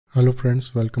Hello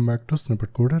friends, welcome back to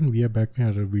Snippet Code, and we are back with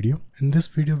another video. In this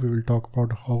video we will talk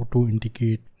about how to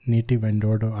integrate native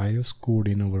Android or iOS code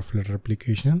in our Flutter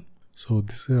application. So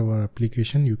this is our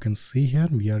application. You can see here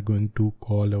we are going to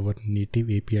call our native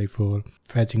API for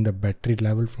fetching the battery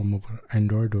level from our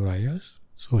Android or iOS.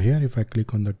 So here if I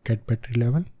click on the get battery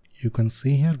level, you can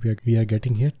see here we are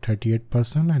getting here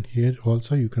 38%, and here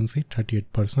also you can see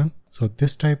 38%. So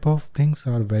this type of things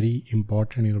are very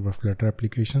important in our Flutter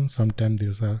application. Sometimes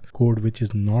there's a code which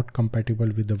is not compatible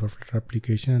with our Flutter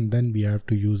application, and then we have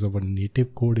to use our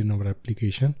native code in our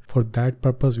application. For that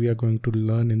purpose, we are going to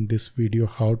learn in this video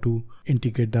how to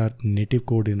integrate our native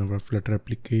code in our Flutter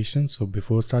application. So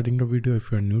before starting the video,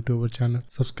 if you are new to our channel,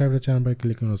 subscribe to the channel by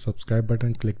clicking on the subscribe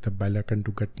button, click the bell icon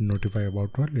to get notified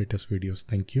about our latest videos.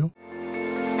 Thank you.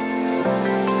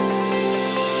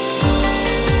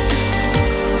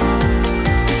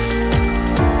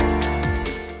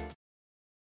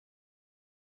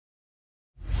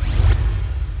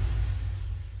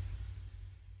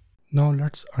 Now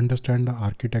let's understand the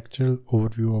architectural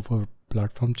overview of our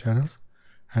platform channels,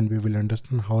 and we will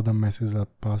understand how the message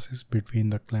passes between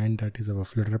the client, that is our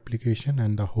Flutter application,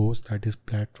 and the host, that is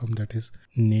platform, that is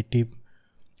native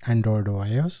Android or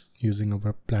iOS, using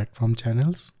our platform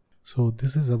channels. So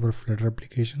this is our Flutter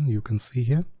application, you can see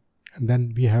here, and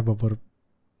then we have our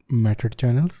method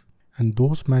channels, and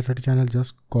those method channels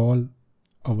just call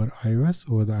our iOS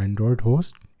or the Android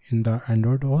host. In the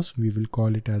Android host, we will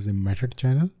call it as a method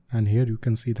channel, and here you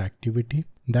can see the activity.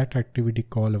 That activity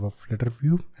call our Flutter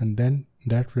view, and then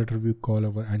that Flutter view call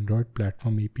our Android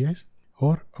platform APIs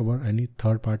or our any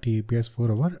third-party APIs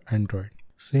for our Android.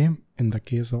 Same in the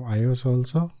case of iOS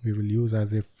also, we will use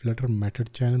as a Flutter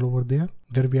method channel over there.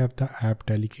 There we have the app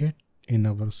delegate in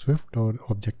our Swift or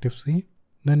Objective-C.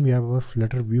 Then we have our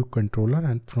Flutter view controller,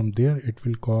 and from there it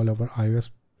will call our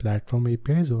iOS platform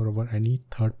APIs or our any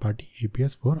third-party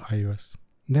APIs for iOS.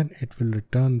 Then it will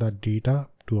return the data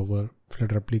to our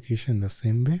Flutter application the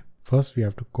same way. First we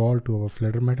have to call to our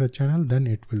Flutter method channel, then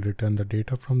it will return the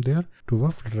data from there to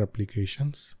our Flutter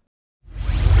applications.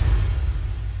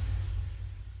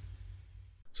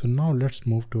 So now let's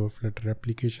move to our Flutter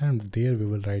application, and there we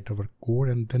will write our code,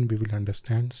 and then we will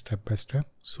understand step by step.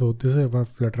 So this is our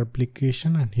Flutter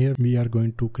application, and here we are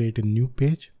going to create a new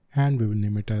page, and we will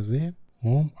name it as a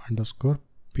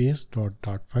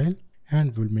home_page.file,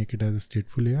 and we'll make it as a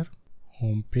stateful here,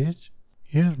 home page.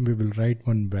 Here we will write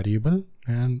one variable,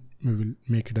 and we will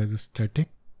make it as a static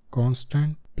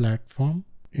constant platform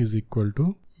is equal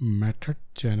to method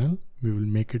channel. We will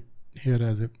make it here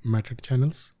as a method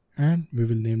channels, and we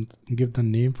will give the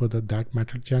name for that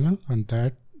method channel, and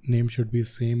that name should be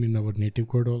same in our native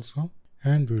code also.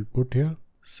 And we will put here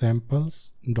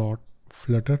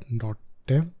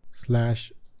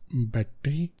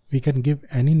samples.flutter.dev/battery. We can give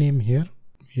any name here.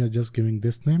 We are just giving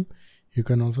this name. You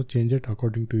can also change it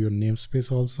according to your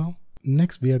namespace also.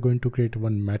 Next we are going to create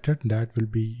one method that will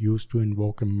be used to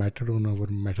invoke a method on our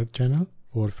method channel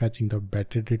for fetching the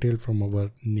battery detail from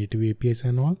our native APIs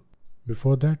and all.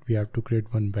 Before that we have to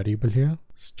create one variable here,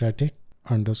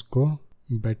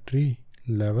 static_battery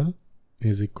level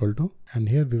is equal to, and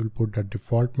here we will put the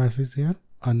default message here,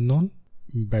 unknown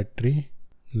battery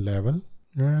level,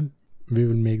 and we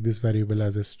will make this variable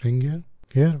as a string here.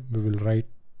 Here we will write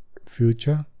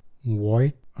future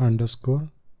void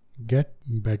 _get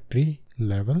battery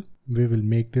level. We will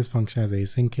make this function as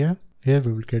async here. Here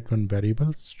we will create one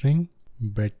variable, string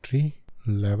battery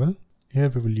level. Here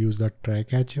we will use the try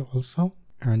catch also,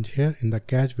 and here in the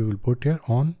catch we will put here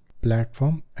on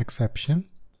platform exception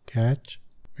catch,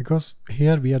 because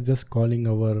here we are just calling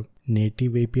our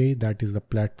native API, that is the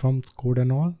platform's code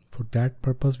and all. For that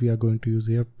purpose we are going to use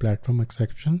here platform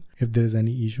exception. If there is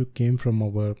any issue came from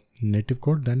our native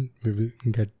code, then we will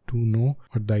get to know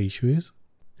what the issue is,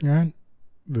 and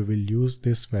we will use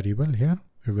this variable here.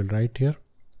 We will write here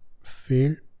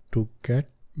failed to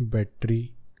get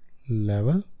battery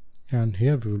level, and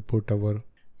here we will put our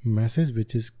message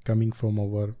which is coming from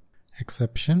our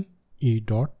exception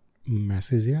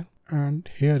e.message here, and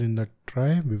here in the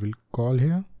try we will call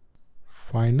here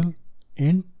final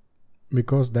int,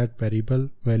 because that variable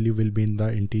value will be in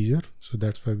the integer, so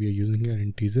that's why we are using an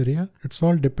integer here. It's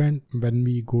all depend when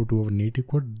we go to our native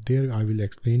code. There I will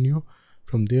explain you.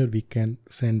 From there we can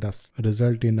send us a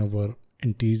result in our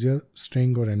integer,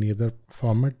 string, or any other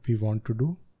format we want to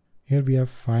do. Here we have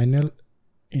final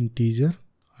integer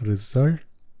result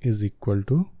is equal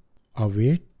to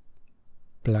await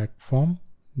platform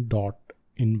dot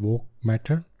invoke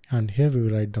method, and here we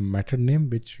will write the method name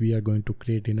which we are going to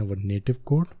create in our native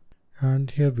code,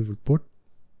 and here we will put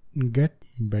get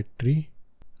battery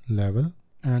level,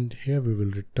 and here we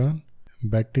will return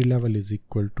battery level is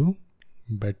equal to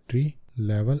battery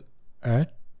level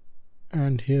at,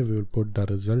 and here we will put the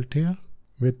result here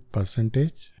with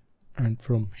percentage, and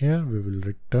from here we will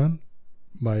return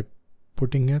by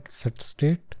putting here set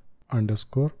state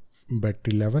underscore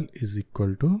battery level is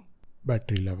equal to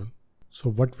battery level. So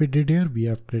what we did here, we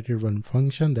have created one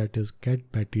function that is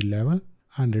get battery level,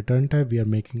 and return type we are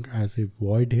making as a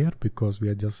void here because we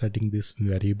are just setting this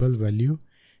variable value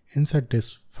inside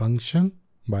this function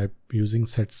by using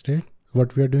set state.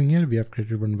 What we are doing here, we have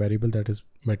created one variable that is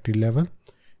battery level.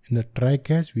 In the try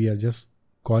catch, we are just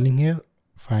calling here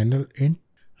final int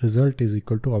result is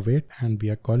equal to await, and we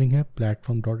are calling here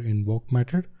platform.invoke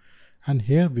method, and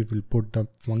here we will put the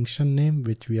function name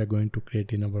which we are going to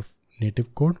create in our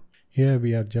native code. Here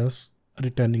we are just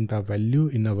returning the value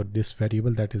in our this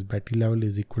variable that is battery level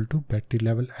is equal to battery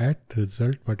level at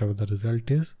result, whatever the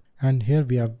result is. And here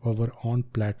we have our on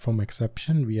platform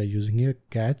exception. We are using here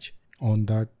catch on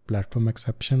that platform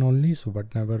exception only. So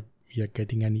whenever we are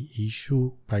getting any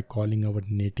issue by calling our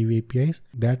native APIs,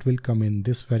 that will come in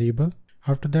this variable.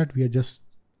 After that, we are just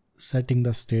setting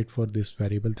the state for this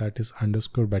variable that is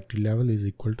underscore battery level is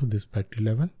equal to this battery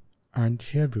level. And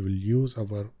here we will use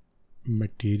our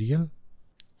material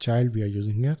child. We are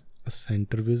using here a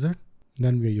center wizard.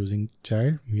 Then we are using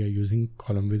child. We are using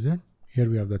column wizard. Here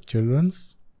we have the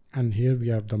children's, and here we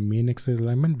have the main axis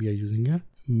alignment. We are using here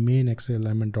main axis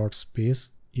alignment dot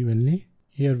space evenly.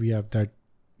 Here we have that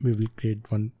we will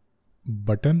create one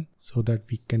button so that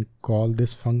we can call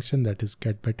this function that is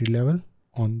get battery level.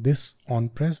 On this on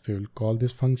press, we will call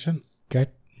this function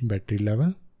get battery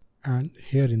level, and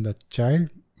here in the child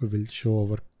we will show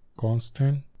our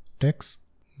constant text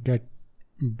get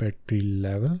battery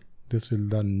level. This will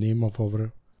the name of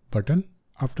our button.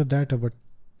 After that, our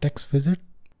text widget,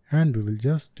 and we will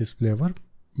just display our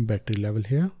battery level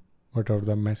here, whatever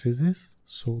the message is.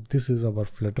 So this is our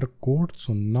Flutter code.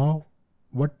 So now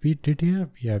what we did here,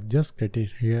 we have just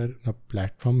created here a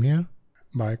platform here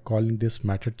by calling this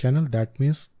method channel. That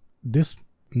means this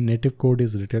native code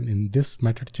is written in this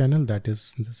method channel, that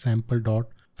is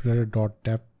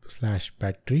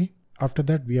sample.flutter.def/battery. After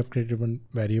that, we have created one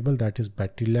variable that is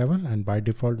battery level, and by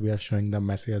default we are showing the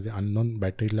message as the unknown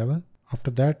battery level.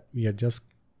 After that, we are just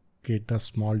create a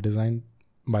small design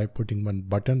by putting one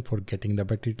button for getting the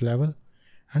battery level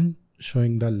and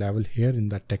showing the level here in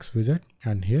the text widget.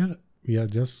 And here we are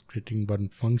just creating one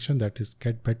function that is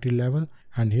get battery level,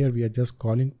 and here we are just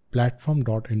calling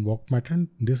platform.invoke method.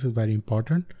 This is very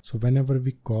important. So whenever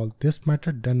we call this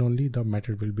method, then only the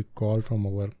method will be called from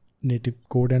our native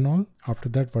code and all. After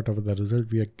that, whatever the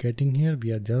result we are getting here,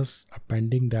 we are just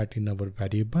appending that in our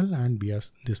variable and we are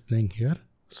displaying here.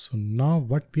 So now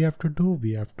what we have to do,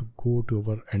 we have to go to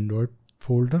our Android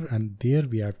folder, and there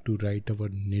we have to write our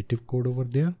native code over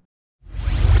there.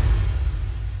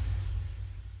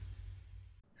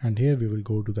 And here we will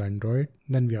go to the Android,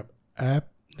 then we have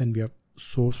app, then we have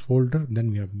source folder,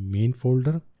 then we have main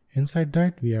folder. Inside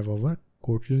that we have our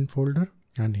Kotlin folder,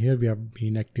 and here we have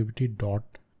main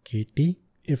activity.kt.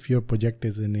 If your project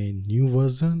is in a new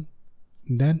version,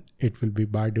 then it will be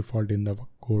by default in the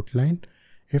code line.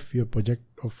 If your project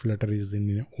of Flutter is in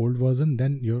an old version,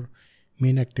 then your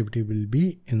main activity will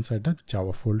be inside the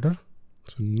Java folder.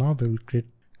 So now we will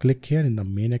click here in the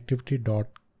main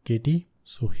activity.kt.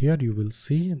 So here you will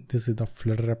see this is the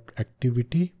Flutter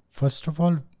activity. First of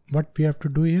all, what we have to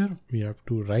do here, we have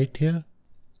to write here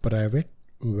private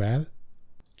val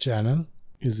channel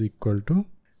is equal to,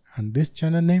 and this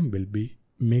channel name will be,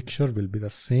 make sure will be the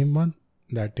same one,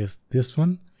 that is this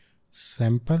one,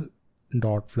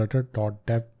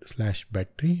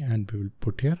 sample.flutter.dev/battery, and we will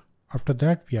put here. After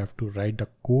that, we have to write the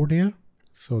code here.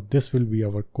 So this will be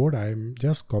our code. I am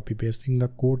just copy pasting the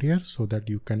code here so that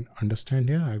you can understand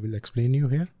here. I will explain you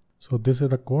here. So this is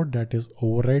the code, that is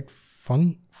override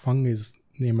func. Func is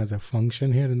name as a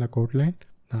function here in the code line.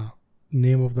 Now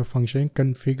name of the function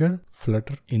configure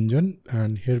Flutter engine,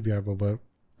 and here we have our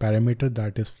parameter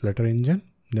that is Flutter engine.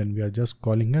 Then we are just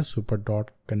calling a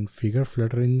super.configure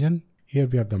Flutter engine. Here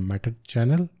we have the method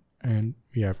channel, and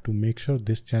we have to make sure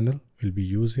this channel will be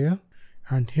used here.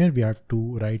 And here we have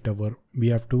to write we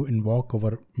have to invoke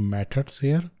our methods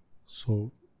here.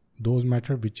 So those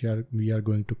methods which we are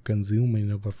going to consume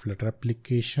in our Flutter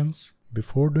applications.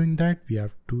 Before doing that, we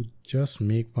have to just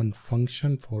make one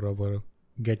function for our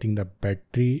getting the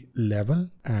battery level,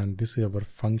 and this is our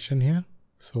function here.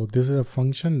 So this is a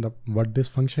function. What this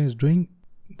function is doing,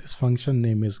 this function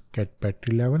name is get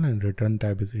battery level and return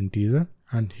type is integer.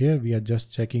 And here we are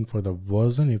just checking for the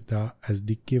version. If the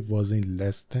SDK version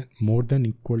is more than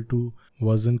equal to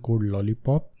version code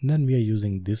lollipop, then we are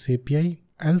using this API.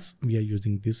 Else we are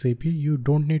using this API. You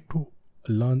don't need to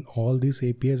learn all these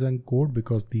APIs and code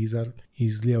because these are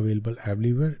easily available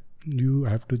everywhere. You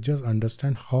have to just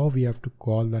understand how we have to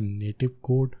call the native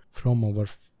code from our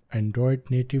Android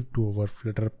native to our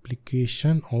Flutter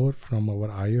application, or from our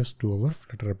iOS to our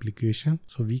Flutter application.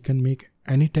 So we can make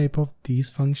any type of these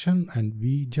function, and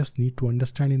we just need to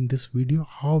understand in this video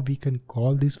how we can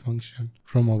call this function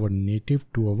from our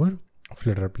native to our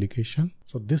Flutter application.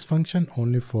 So this function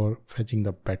only for fetching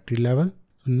the battery level.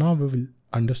 So now we will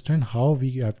understand how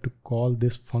we have to call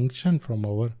this function from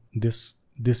our this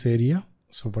area.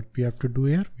 So what we have to do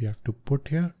here, we have to put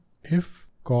here if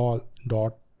call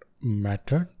dot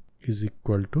method is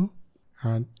equal to,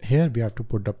 and here we have to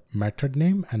put the method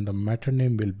name, and the method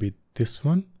name will be this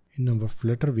one. In our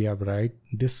Flutter we have write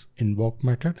this invoke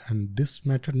method, and this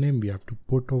method name we have to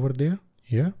put over there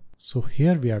here. So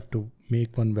here we have to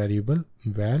make one variable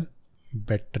val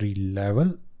battery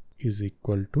level is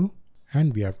equal to,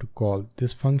 and we have to call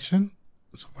this function.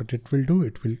 So what it will do,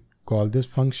 it will call this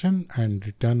function and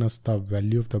return us the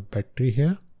value of the battery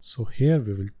here. So here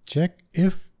we will check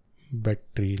if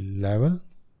battery level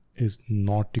is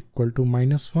not equal to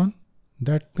 -1.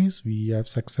 That means we have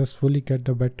successfully get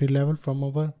the battery level from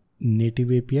our native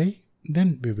API.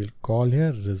 Then we will call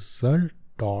here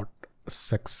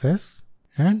result.success,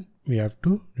 and we have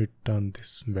to return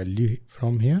this value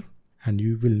from here. And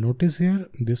you will notice here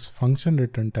this function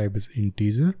return type is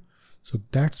integer. So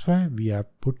that's why we have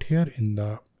put here in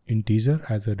the integer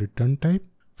as a return type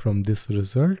from this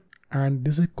result. And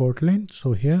this is Kotlin,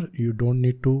 so here you don't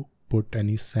need to put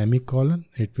any semicolon,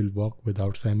 it will work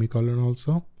without semicolon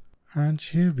also. And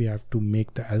here we have to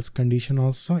make the else condition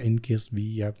also. In case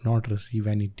we have not received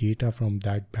any data from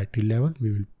that battery level,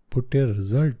 we will put here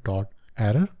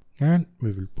result.error, and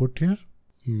we will put here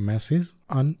message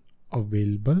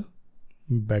unavailable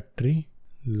battery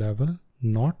level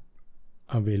not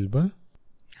available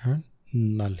and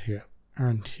null here.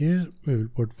 And here we will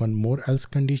put one more else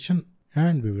condition,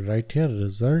 and we will write here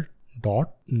result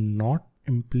dot not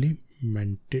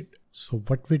implemented. So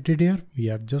what we did here, we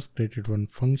have just created one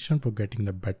function for getting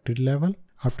the battery level.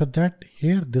 After that,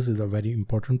 here this is a very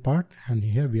important part, and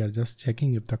here we are just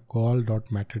checking if the call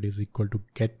dot method is equal to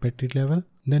get battery level.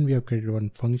 Then we have created one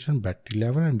function battery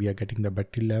level, and we are getting the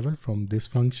battery level from this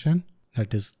function,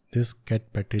 that is this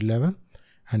get battery level.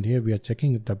 And here we are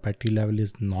checking if the battery level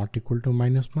is not equal to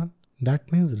 -1.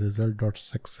 That means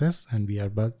result.success, and we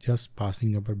are just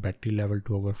passing our battery level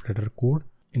to our Flutter code.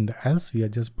 In the else, we are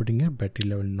just putting a battery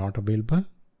level not available,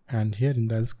 and here in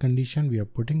the else condition we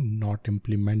are putting not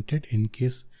implemented. In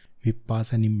case we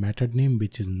pass any method name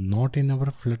which is not in our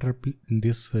Flutter in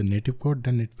this native code,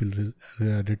 then it will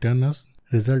return us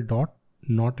result dot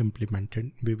not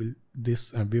implemented. We will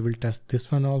test this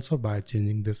one also by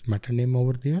changing this method name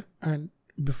over there. And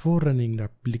before running the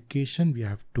application, we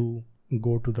have to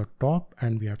go to the top,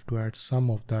 and we have to add some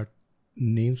of that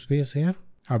namespace here.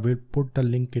 I will put the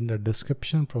link in the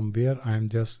description from where I am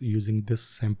just using this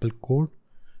sample code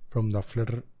from the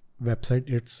Flutter website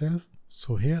itself.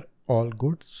 So here all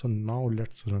good. So now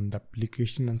let's run the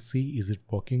application and see is it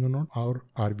working or not, or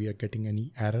are we getting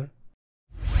any error.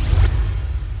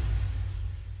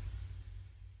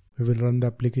 We will run the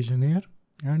application here,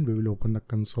 and we will open the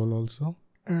console also.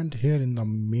 And here in the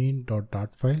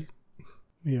main.dart file,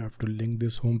 we have to link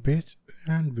this home page,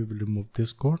 and we will remove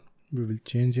this code. We will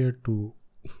change here to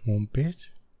home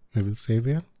page. We will save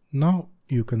here. Now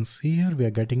you can see here we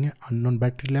are getting an unknown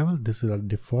battery level. This is a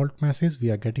default message we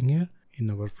are getting here.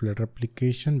 In our Flutter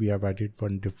application, we have added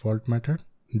one default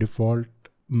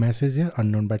message here,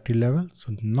 unknown battery level.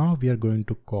 So now we are going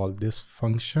to call this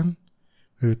function.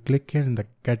 We will click here in the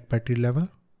get battery level.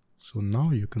 So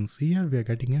now you can see here we are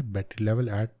getting a battery level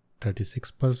at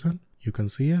 36%. You can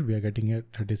see here we are getting a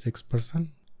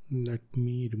 36%. Let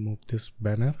me remove this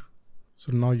banner.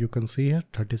 So now you can see here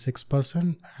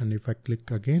 36%, and if I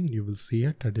click again, you will see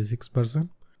here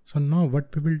 36%. So now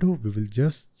what we will do, we will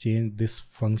just change this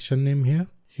function name here.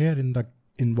 Here in the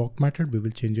invoke method, we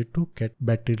will change it to get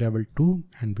battery level 2,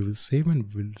 and we will save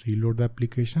and we will reload the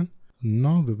application.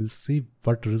 Now we will see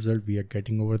what result we are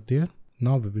getting over there.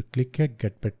 Now we will click here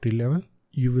get battery level.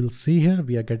 You will see here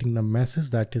we are getting the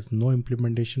message that is no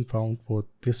implementation found for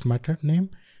this method name,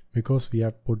 because we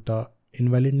have put the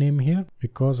invalid name here,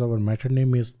 because our method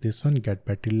name is this one, get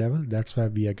battery level. That's why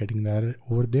we are getting the error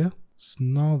over there. So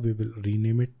now we will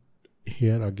rename it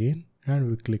here again, and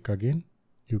we click again.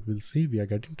 You will see we are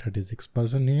getting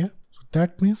 36% here. So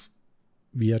that means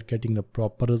we are getting the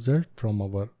proper result from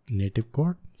our native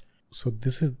code. So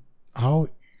this is how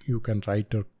you can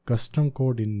write a custom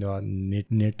code in the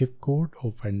native code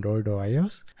of Android or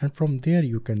iOS, and from there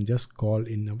you can just call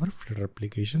in our Flutter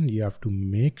application. You have to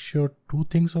make sure two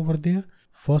things over there.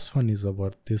 First one is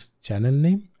our this channel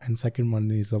name, and second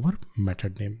one is our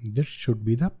method name. This should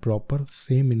be the proper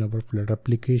same in our Flutter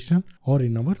application or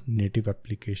in our native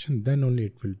application, then only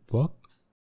it will work.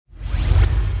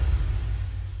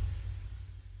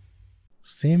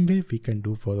 Same way we can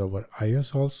do for our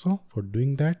iOS also. For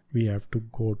doing that, we have to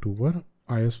go to our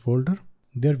iOS folder.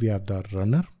 There we have the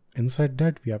runner. Inside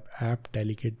that we have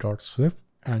app.delegate.swift,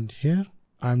 and here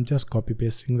I'm just copy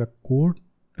pasting the code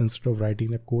instead of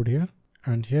writing the code here.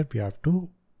 And here we have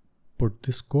to put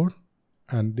this code,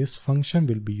 and this function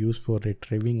will be used for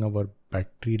retrieving our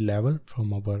battery level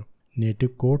from our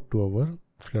native code to our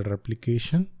Flutter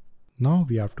application. Now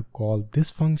we have to call this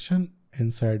function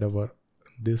inside our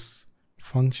this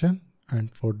function,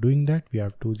 and for doing that we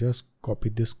have to just copy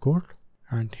this code.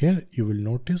 And here you will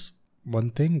notice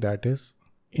one thing, that is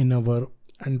in our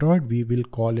Android we will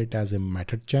call it as a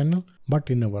method channel, but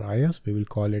in our iOS we will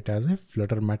call it as a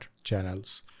Flutter method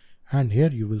channels. And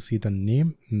here you will see the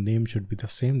name should be the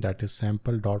same, that is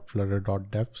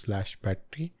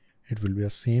sample.flutter.dev/battery. It will be the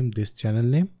same, this channel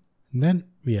name. Then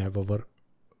we have our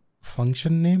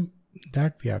function name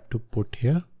that we have to put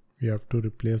here. We have to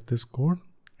replace this code,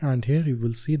 and here you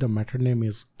will see the method name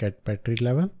is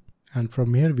getBatteryLevel, and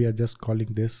from here we are just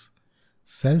calling this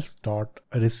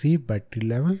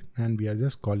self.receiveBatteryLevel, and we are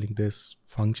just calling this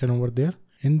function over there.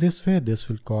 In this way this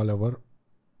will call our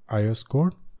iOS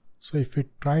code. So if we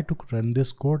try to run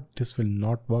this code, this will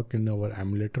not work in our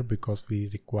emulator because we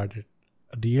required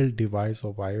a real device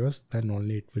of iOS, then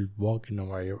only it will work in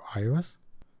our iOS.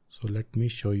 So let me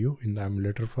show you in the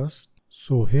emulator first.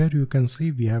 So here you can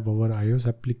see we have our iOS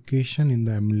application in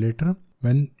the emulator.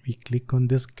 When we click on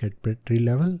this get battery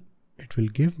level, it will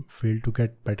give fail to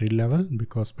get battery level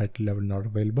because battery level not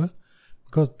available.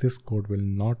 Because this code will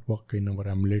not work in our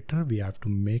emulator, we have to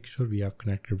make sure we have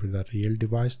connected with a real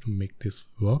device to make this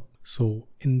work. So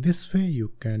in this way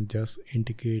you can just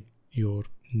integrate your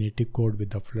native code with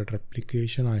the Flutter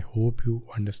application. I hope you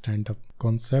understand the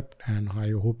concept, and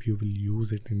I hope you will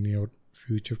use it in your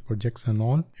future projects and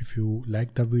all. If you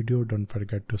like the video, don't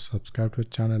forget to subscribe to the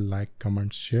channel, like,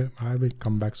 comment, share. I will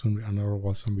come back soon with another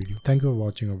awesome video. Thank you for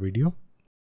watching our video.